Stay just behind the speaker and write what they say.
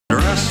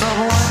dress up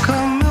like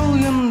 $1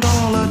 million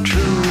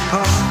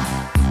trooper,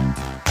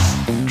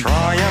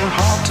 trying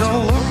hard to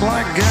look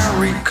like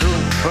Gary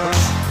Cooper.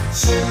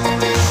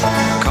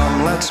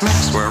 Come, let's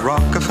mix where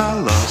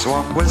Rockefellers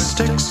walk with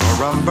sticks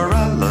or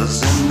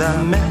umbrellas in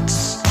their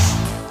midst,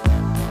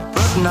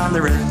 putting on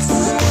the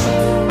Ritz.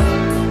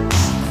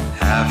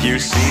 Have you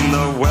seen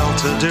the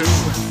well-to-do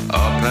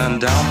up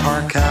and down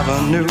Park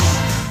Avenue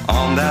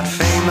on that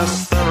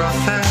famous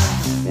thoroughfare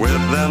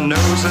with their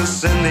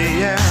noses in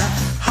the air?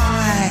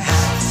 High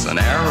hats and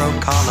arrow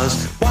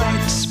collars,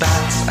 white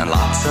spats and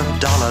lots of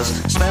dollars,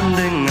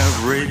 spending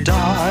every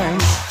dime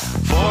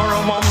for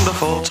a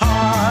wonderful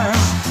time.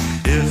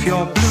 If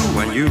you're blue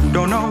and you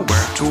don't know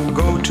where to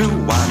go to,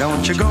 why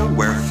don't you go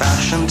where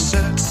fashion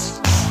sits,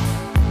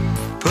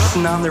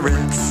 putting on the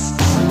Ritz.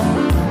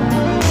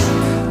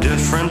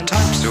 Different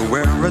types who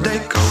wear a day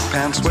coat,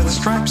 pants with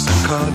stripes and